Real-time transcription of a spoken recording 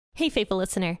Hey, faithful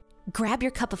listener, grab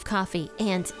your cup of coffee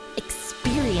and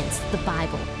experience the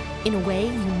Bible in a way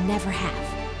you never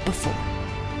have before.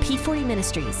 P40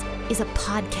 Ministries is a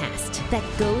podcast that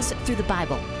goes through the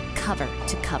Bible cover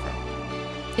to cover.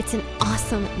 It's an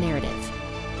awesome narrative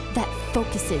that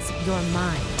focuses your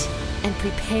mind and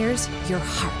prepares your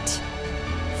heart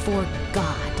for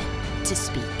God to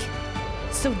speak.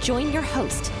 So join your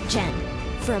host, Jen,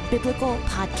 for a biblical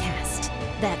podcast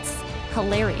that's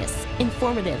hilarious,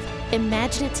 informative,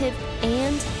 imaginative,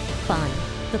 and fun.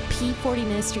 The P40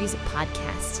 Ministries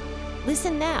podcast.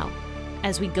 Listen now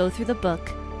as we go through the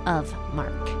book of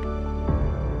Mark.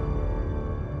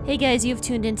 Hey guys, you've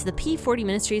tuned into the P40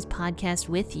 Ministries podcast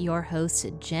with your host,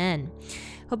 Jen.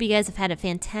 Hope you guys have had a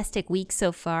fantastic week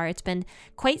so far. It's been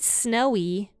quite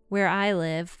snowy where I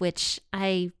live, which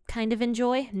I kind of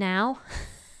enjoy now.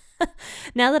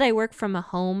 Now that I work from a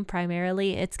home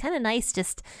primarily, it's kind of nice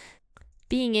just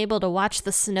being able to watch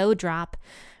the snow drop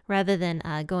rather than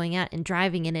going out and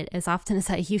driving in it as often as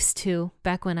I used to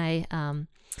back when I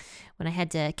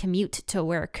had to commute to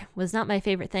work. Was not my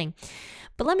favorite thing.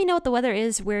 But let me know what the weather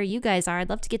is where you guys are. I'd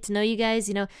love to get to know you guys.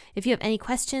 You know, if you have any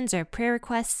questions or prayer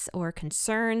requests or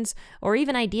concerns or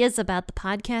even ideas about the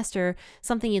podcast or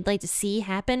something you'd like to see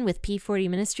happen with P40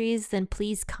 Ministries, then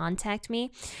please contact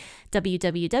me.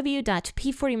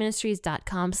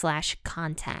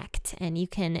 www.p40ministries.com/contact. And you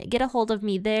can get a hold of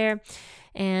me there,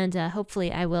 and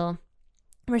hopefully I will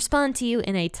respond to you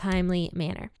in a timely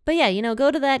manner. But yeah, go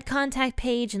to that contact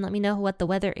page and let me know what the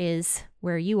weather is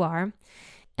where you are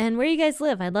and where you guys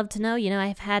live. I'd love to know.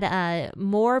 I've had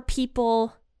more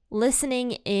people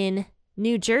listening in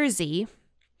New Jersey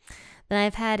than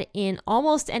I've had in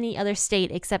almost any other state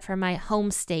except for my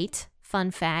home state.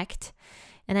 Fun fact.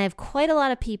 And I have quite a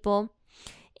lot of people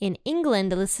in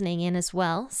England listening in as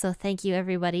well. So thank you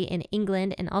everybody in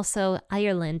England and also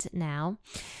Ireland now.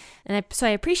 And I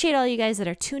appreciate all you guys that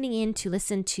are tuning in to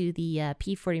listen to the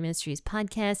P40 Ministries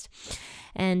podcast.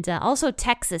 And also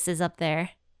Texas is up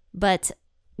there. But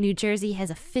New Jersey has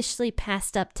officially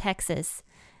passed up Texas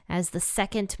as the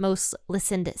second most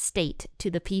listened state to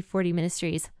the P40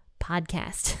 Ministries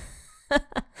podcast.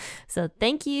 So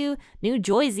thank you, New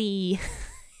Jersey.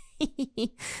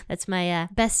 That's my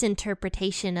best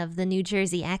interpretation of the New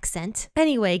Jersey accent.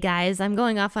 Anyway, guys, I'm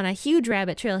going off on a huge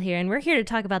rabbit trail here, and we're here to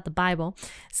talk about the Bible.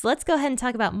 So let's go ahead and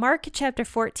talk about Mark chapter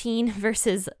 14,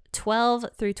 verses 12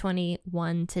 through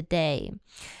 21 today.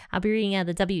 I'll be reading out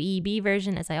the WEB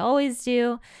version as I always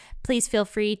do. Please feel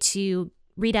free to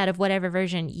read out of whatever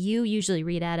version you usually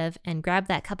read out of and grab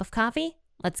that cup of coffee.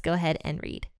 Let's go ahead and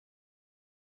read.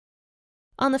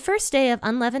 On the first day of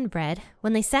unleavened bread,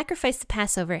 when they sacrificed the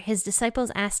Passover, his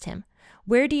disciples asked him,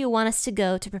 "Where do you want us to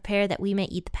go to prepare that we may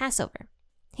eat the Passover?"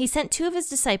 He sent 2 of his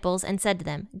disciples and said to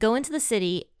them, "Go into the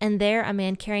city, and there a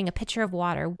man carrying a pitcher of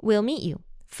water will meet you.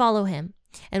 Follow him.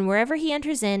 And wherever he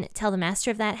enters in, tell the master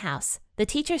of that house, 'The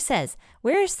teacher says,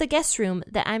 where is the guest room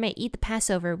that I may eat the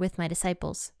Passover with my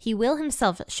disciples?' He will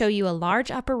himself show you a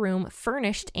large upper room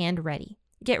furnished and ready.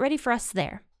 Get ready for us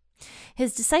there."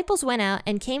 His disciples went out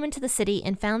and came into the city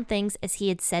and found things as he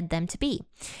had said them to be,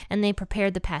 and they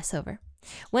prepared the Passover.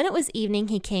 When it was evening,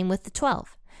 he came with the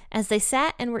 12. As they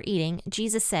sat and were eating,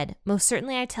 Jesus said, "Most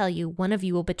certainly I tell you, one of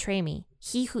you will betray me,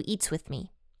 he who eats with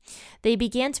me." They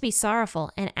began to be sorrowful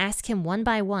and asked him one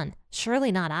by one,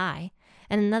 "Surely not I?"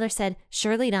 And another said,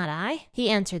 "Surely not I?" He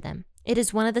answered them, "It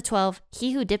is one of the 12,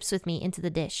 he who dips with me into the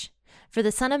dish. For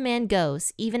the Son of Man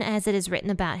goes, even as it is written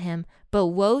about him, but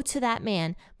woe to that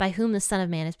man by whom the Son of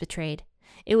Man is betrayed.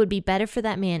 It would be better for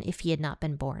that man if he had not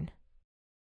been born."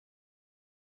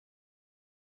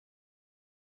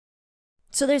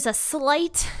 So there's a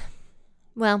slight,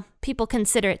 people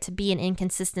consider it to be an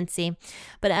inconsistency,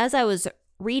 but as I was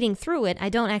reading through it, I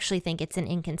don't actually think it's an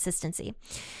inconsistency.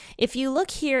 If you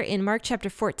look here in Mark chapter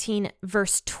 14,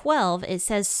 verse 12, it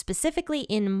says specifically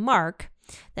in Mark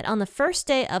that on the first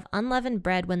day of unleavened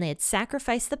bread, when they had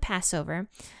sacrificed the Passover,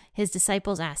 his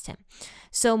disciples asked him.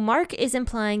 So Mark is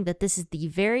implying that this is the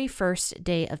very first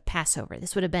day of Passover.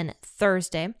 This would have been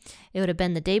Thursday. It would have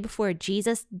been the day before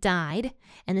Jesus died,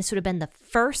 and this would have been the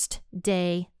first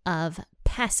day of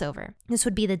Passover. This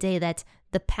would be the day that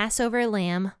the Passover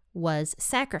lamb was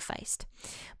sacrificed.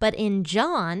 But in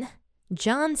John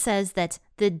says that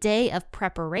the day of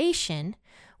preparation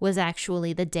was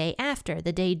actually the day after,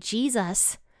 the day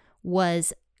Jesus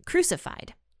was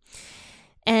crucified.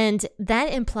 And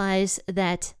that implies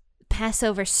that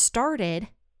Passover started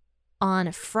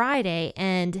on Friday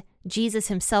and Jesus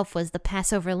himself was the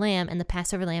Passover lamb and the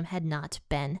Passover lamb had not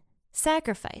been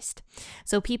sacrificed.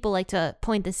 So people like to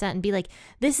point this out and be like,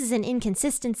 this is an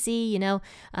inconsistency,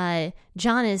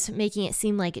 John is making it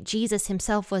seem like Jesus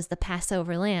himself was the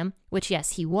Passover lamb, which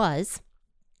yes, he was.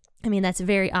 I mean, that's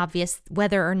very obvious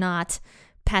whether or not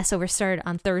Passover started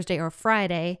on Thursday or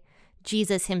Friday.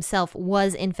 Jesus himself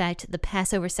was, in fact, the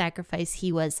Passover sacrifice.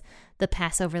 He was the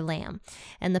Passover lamb.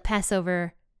 And the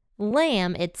Passover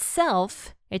lamb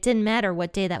itself, it didn't matter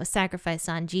what day that was sacrificed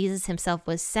on. Jesus himself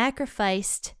was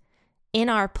sacrificed in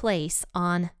our place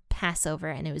on Passover.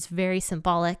 And it was very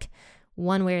symbolic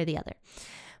one way or the other.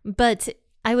 But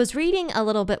I was reading a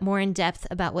little bit more in depth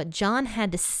about what John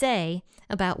had to say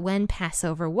about when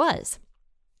Passover was.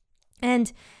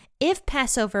 And if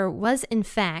Passover was, in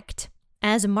fact,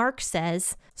 as Mark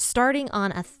says, starting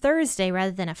on a Thursday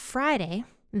rather than a Friday,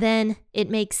 then it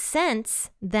makes sense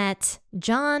that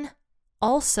John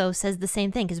also says the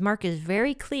same thing, because Mark is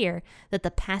very clear that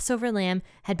the Passover lamb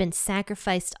had been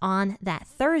sacrificed on that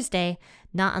Thursday,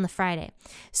 not on the Friday.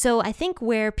 So I think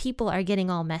where people are getting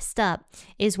all messed up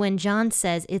is when John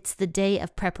says it's the day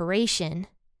of preparation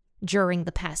during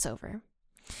the Passover.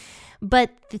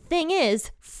 But the thing is,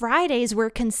 Fridays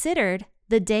were considered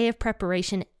the day of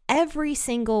preparation every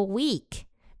single week,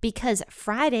 because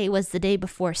Friday was the day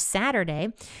before Saturday,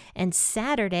 and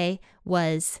Saturday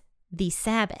was the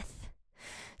Sabbath.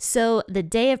 So the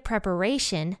day of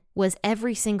preparation was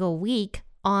every single week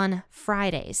on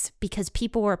Fridays, because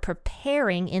people were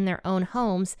preparing in their own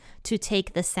homes to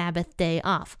take the Sabbath day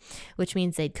off, which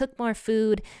means they'd cook more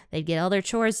food, they'd get all their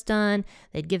chores done,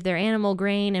 they'd give their animal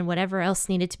grain and whatever else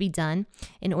needed to be done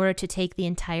in order to take the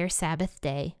entire Sabbath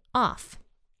day off.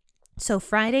 So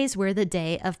Fridays were the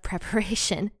day of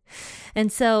preparation.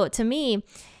 And so to me,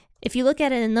 if you look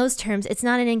at it in those terms, it's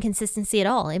not an inconsistency at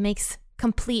all. It makes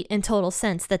complete and total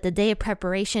sense that the day of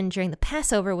preparation during the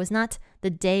Passover was not the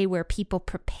day where people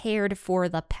prepared for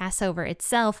the Passover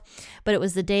itself, but it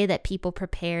was the day that people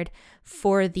prepared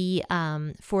for the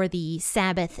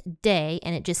Sabbath day,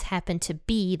 and it just happened to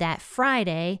be that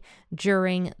Friday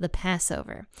during the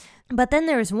Passover. But then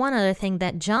there's one other thing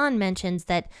that John mentions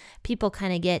that people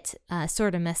kind of get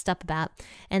sort of messed up about,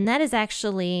 and that is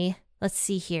actually, let's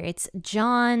see here, it's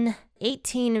John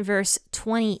 18 verse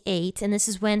 28, and this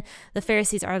is when the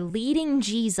Pharisees are leading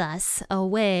Jesus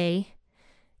away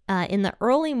in the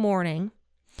early morning.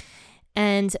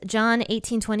 And John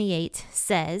 18:28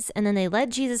 says, and then they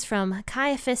led Jesus from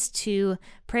Caiaphas to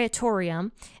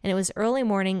Praetorium, and it was early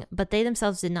morning, but they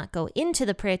themselves did not go into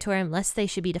the Praetorium lest they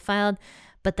should be defiled,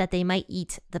 but that they might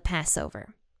eat the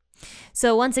Passover.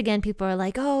 So once again, people are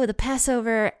like, oh, the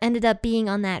Passover ended up being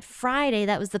on that Friday.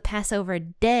 That was the Passover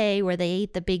day where they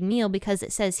ate the big meal, because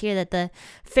it says here that the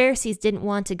Pharisees didn't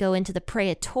want to go into the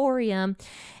Praetorium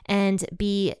and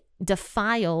be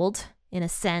defiled, in a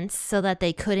sense, so that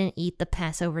they couldn't eat the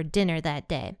Passover dinner that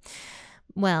day.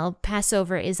 Well,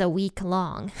 Passover is a week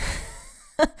long.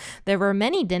 There were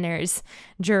many dinners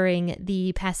during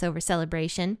the Passover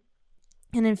celebration.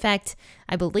 And in fact,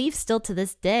 I believe still to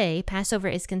this day, Passover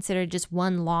is considered just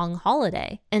one long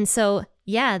holiday. And so,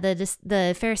 yeah,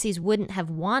 the Pharisees wouldn't have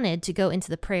wanted to go into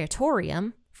the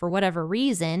Praetorium for whatever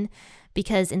reason,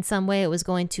 because in some way it was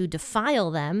going to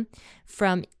defile them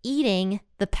from eating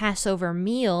the Passover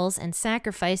meals and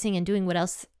sacrificing and doing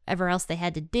whatever else they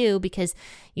had to do, because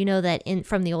you know that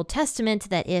from the Old Testament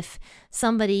that if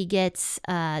somebody gets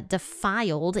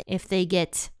defiled, if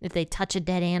they touch a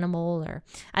dead animal, or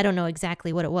I don't know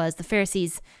exactly what it was, the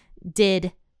Pharisees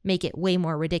did make it way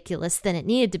more ridiculous than it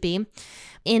needed to be.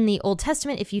 In the Old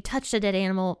Testament, if you touched a dead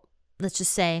animal, let's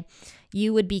just say,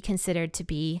 you would be considered to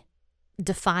be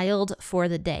defiled for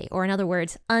the day, or in other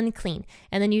words, unclean.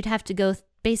 And then you'd have to go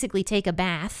basically take a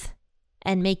bath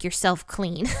and make yourself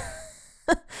clean.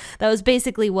 That was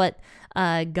basically what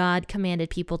God commanded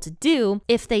people to do.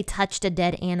 If they touched a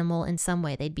dead animal in some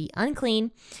way, they'd be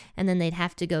unclean, and then they'd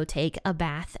have to go take a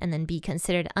bath and then be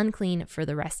considered unclean for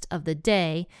the rest of the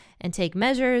day and take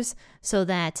measures so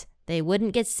that they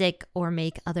wouldn't get sick or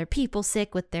make other people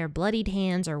sick with their bloodied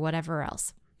hands or whatever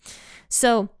else.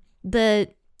 So the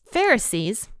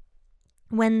Pharisees,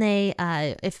 when they,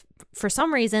 if for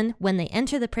some reason, when they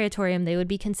enter the Praetorium, they would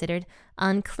be considered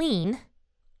unclean.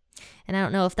 And I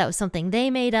don't know if that was something they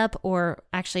made up, or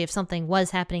actually if something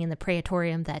was happening in the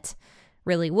Praetorium that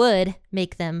really would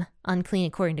make them unclean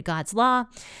according to God's law.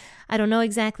 I don't know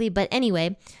exactly, but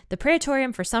anyway, the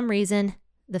Praetorium, for some reason,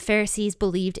 the Pharisees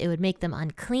believed it would make them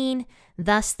unclean.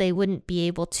 Thus, they wouldn't be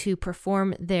able to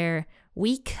perform their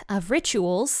week of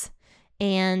rituals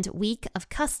and week of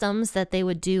customs that they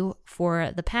would do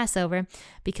for the Passover,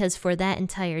 because for that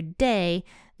entire day,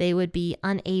 they would be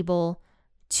unable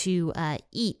to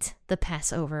eat the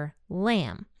Passover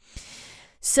lamb.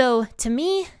 So to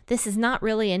me, this is not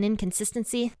really an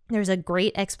inconsistency. There's a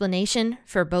great explanation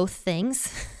for both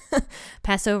things.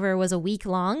 Passover was a week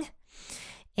long,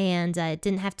 and it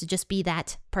didn't have to just be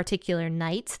that particular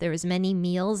night. There was many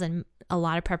meals and a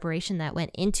lot of preparation that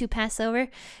went into Passover.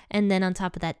 And then on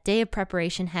top of that, day of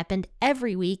preparation happened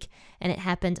every week, and it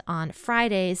happened on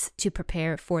Fridays to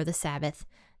prepare for the Sabbath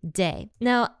day.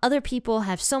 Now, other people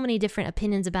have so many different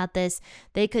opinions about this.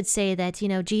 They could say that,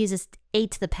 Jesus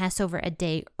ate the Passover a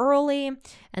day early,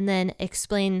 and then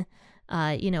explain,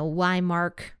 why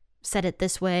Mark said it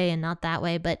this way and not that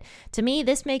way. But to me,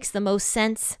 this makes the most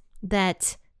sense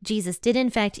that Jesus did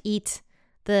in fact eat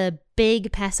the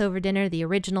big Passover dinner, the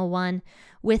original one,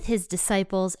 with his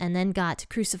disciples and then got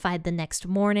crucified the next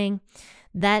morning.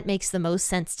 That makes the most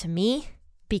sense to me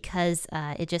because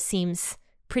it just seems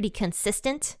pretty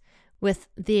consistent with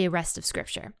the rest of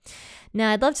Scripture.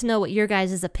 Now, I'd love to know what your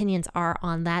guys' opinions are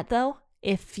on that, though.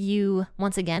 If you,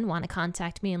 once again, want to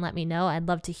contact me and let me know, I'd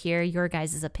love to hear your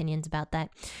guys' opinions about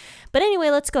that. But anyway,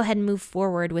 let's go ahead and move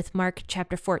forward with Mark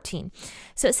chapter 14.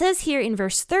 So it says here in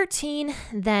verse 13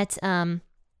 that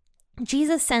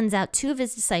Jesus sends out two of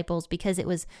his disciples because it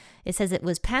says it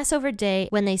was Passover day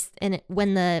when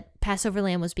the Passover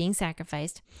lamb was being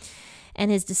sacrificed.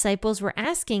 And his disciples were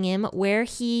asking him where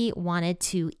he wanted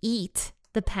to eat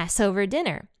the Passover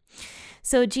dinner.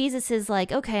 So Jesus is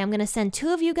like, okay, I'm going to send two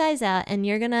of you guys out, and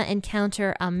you're going to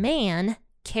encounter a man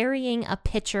carrying a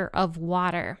pitcher of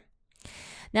water.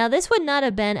 Now, this would not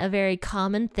have been a very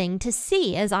common thing to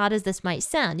see, as odd as this might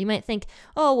sound. You might think,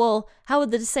 oh, well, how would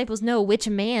the disciples know which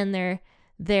man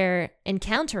they're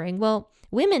encountering? Well,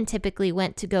 women typically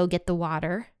went to go get the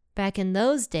water back in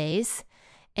those days,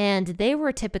 and they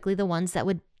were typically the ones that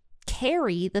would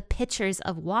carry the pitchers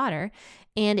of water,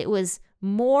 and it was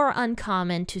more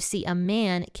uncommon to see a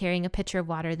man carrying a pitcher of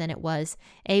water than it was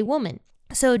a woman.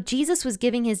 So Jesus was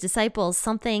giving his disciples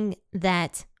something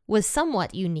that was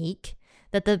somewhat unique,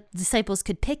 that the disciples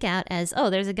could pick out as, oh,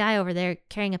 there's a guy over there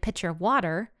carrying a pitcher of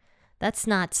water. That's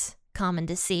not common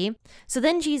to see. So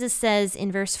then Jesus says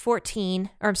in verse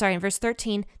 13,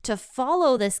 to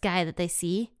follow this guy that they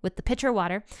see with the pitcher of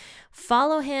water,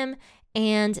 follow him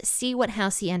and see what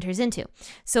house he enters into.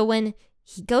 So when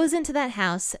he goes into that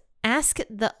house, ask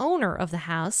the owner of the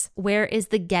house, where is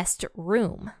the guest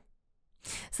room?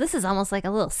 So this is almost like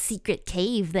a little secret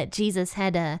cave that Jesus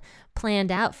had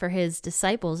planned out for his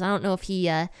disciples. I don't know if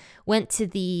he went to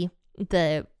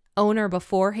the owner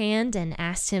beforehand and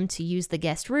asked him to use the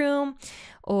guest room,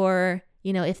 or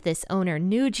if this owner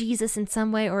knew Jesus in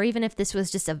some way, or even if this was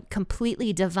just a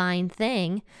completely divine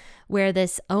thing where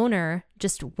this owner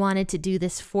just wanted to do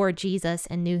this for Jesus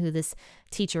and knew who this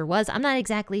teacher was. I'm not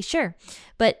exactly sure,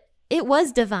 but it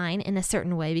was divine in a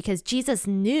certain way because Jesus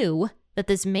knew that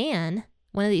this man,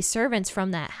 one of these servants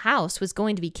from that house, was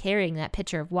going to be carrying that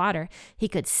pitcher of water. He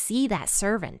could see that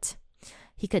servant.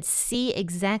 He could see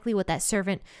exactly what that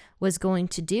servant was going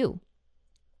to do.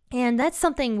 And that's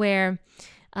something where,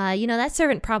 that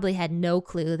servant probably had no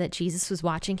clue that Jesus was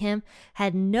watching him,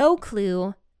 had no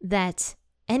clue that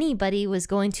anybody was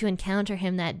going to encounter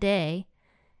him that day.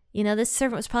 This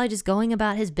servant was probably just going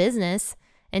about his business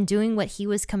and doing what he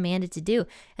was commanded to do.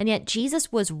 And yet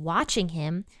Jesus was watching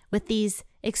him with these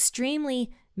extremely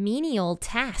menial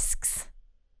tasks.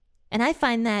 And I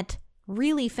find that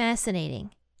really fascinating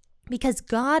because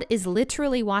God is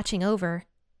literally watching over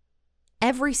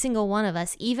every single one of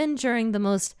us, even during the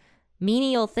most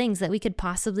menial things that we could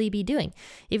possibly be doing,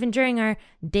 even during our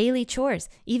daily chores,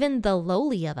 even the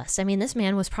lowly of us. I mean, this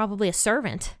man was probably a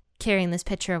servant carrying this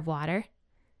pitcher of water.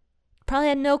 Probably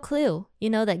had no clue,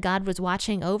 that God was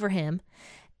watching over him.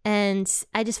 And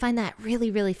I just find that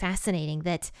really, really fascinating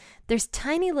that there's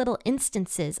tiny little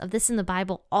instances of this in the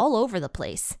Bible all over the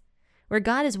place where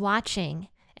God is watching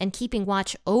and keeping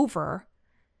watch over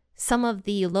some of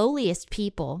the lowliest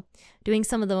people doing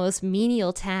some of the most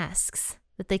menial tasks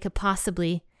that they could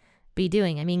possibly be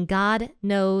doing. I mean, God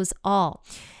knows all.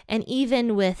 And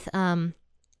even with,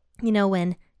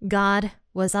 when God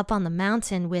was up on the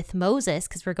mountain with Moses,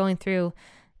 because we're going through,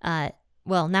 now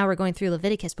we're going through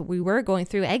Leviticus, but we were going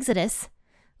through Exodus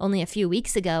only a few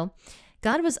weeks ago.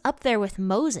 God was up there with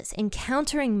Moses,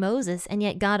 encountering Moses, and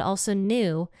yet God also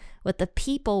knew what the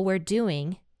people were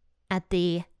doing at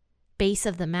the base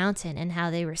of the mountain and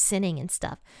how they were sinning and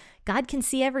stuff. God can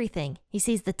see everything. He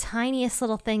sees the tiniest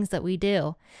little things that we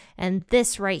do. And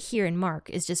this right here in Mark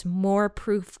is just more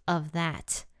proof of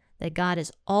that God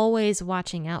is always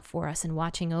watching out for us and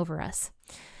watching over us.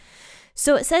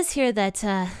 So it says here that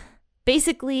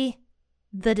basically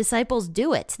the disciples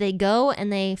do it. They go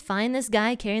and they find this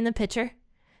guy carrying the pitcher.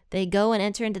 They go and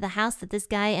enter into the house that this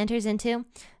guy enters into.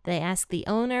 They ask the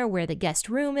owner where the guest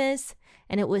room is,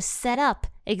 and it was set up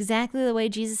exactly the way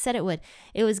Jesus said it would.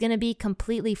 It was going to be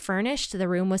completely furnished. The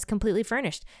room was completely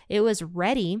furnished. It was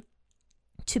ready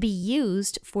to be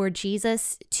used for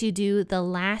Jesus to do the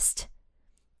last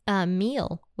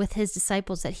meal with his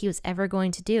disciples that he was ever going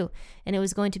to do. And it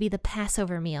was going to be the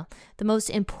Passover meal, the most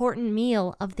important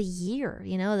meal of the year.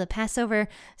 You know, the Passover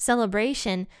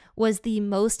celebration was the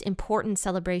most important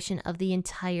celebration of the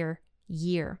entire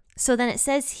year. So then it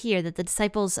says here that the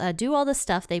disciples do all the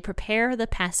stuff. They prepare the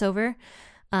Passover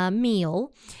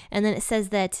meal. And then it says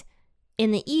that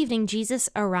in the evening, Jesus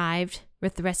arrived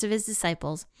with the rest of his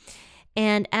disciples.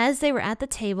 And as they were at the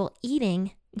table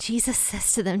eating, Jesus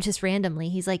says to them just randomly,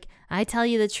 he's like, I tell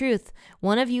you the truth,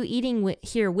 one of you eating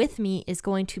here with me is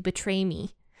going to betray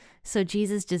me. So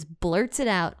Jesus just blurts it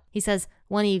out. He says,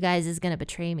 one of you guys is going to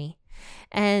betray me.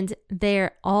 And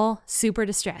they're all super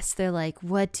distressed. They're like,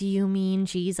 what do you mean,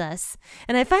 Jesus?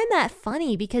 And I find that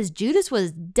funny because Judas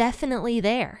was definitely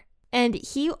there. And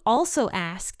he also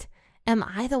asked, am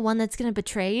I the one that's going to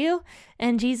betray you?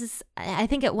 And Jesus, I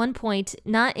think at one point,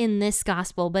 not in this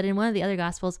gospel, but in one of the other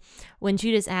gospels, when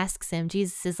Judas asks him,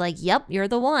 Jesus is like, yep, you're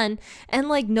the one. And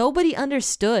like nobody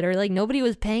understood, or like nobody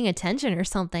was paying attention or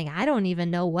something. I don't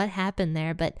even know what happened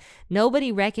there, but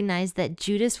nobody recognized that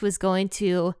Judas was going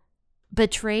to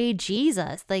betray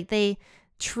Jesus. Like they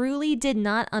truly did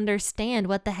not understand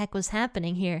what the heck was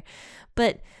happening here.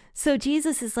 But so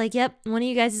Jesus is like, yep, one of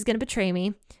you guys is going to betray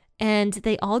me. And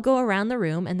they all go around the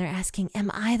room and they're asking, am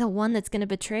I the one that's going to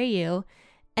betray you?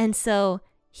 And so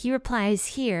he replies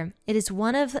here, it is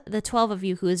one of the 12 of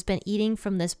you who has been eating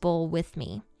from this bowl with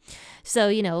me. So,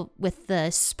 you know, with the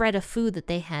spread of food that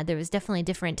they had, there was definitely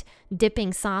different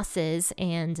dipping sauces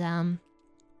and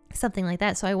something like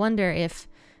that. So I wonder if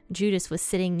Judas was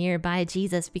sitting nearby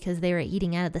Jesus because they were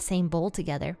eating out of the same bowl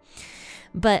together.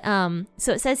 But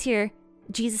so it says here,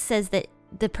 Jesus says that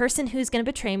the person who's going to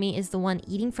betray me is the one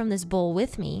eating from this bowl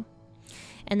with me.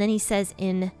 And then he says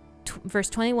in verse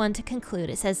 21 to conclude,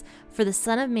 it says, for the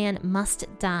Son of Man must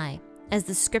die, as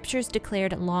the scriptures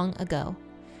declared long ago.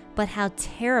 But how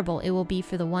terrible it will be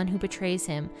for the one who betrays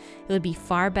him. It would be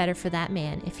far better for that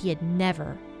man if he had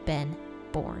never been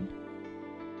born.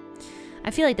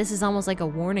 I feel like this is almost like a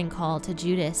warning call to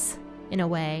Judas in a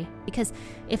way, because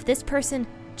if this person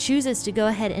chooses to go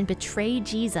ahead and betray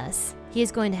Jesus, he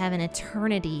is going to have an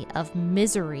eternity of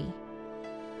misery,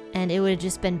 and it would have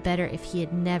just been better if he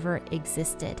had never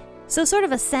existed. So sort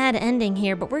of a sad ending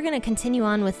here, but we're going to continue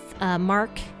on with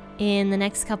Mark in the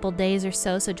next couple days or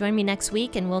so. So join me next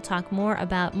week and we'll talk more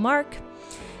about Mark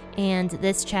and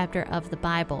this chapter of the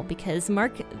Bible, because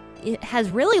Mark has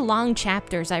really long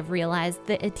chapters. I've realized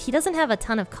that he doesn't have a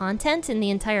ton of content in the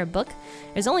entire book.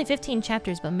 There's only 15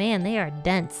 chapters, but man, they are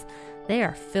dense. They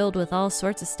are filled with all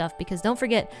sorts of stuff, because don't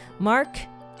forget, Mark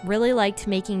really liked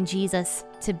making Jesus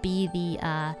to be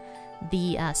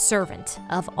the servant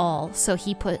of all. So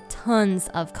he put tons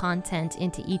of content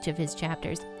into each of his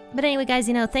chapters. But anyway, guys,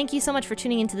 thank you so much for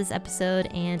tuning into this episode,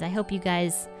 and I hope you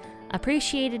guys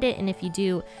appreciated it. And if you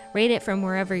do, rate it from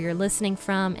wherever you're listening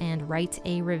from and write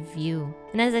a review.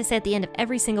 And as I say at the end of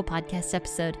every single podcast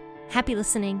episode, happy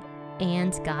listening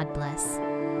and God bless.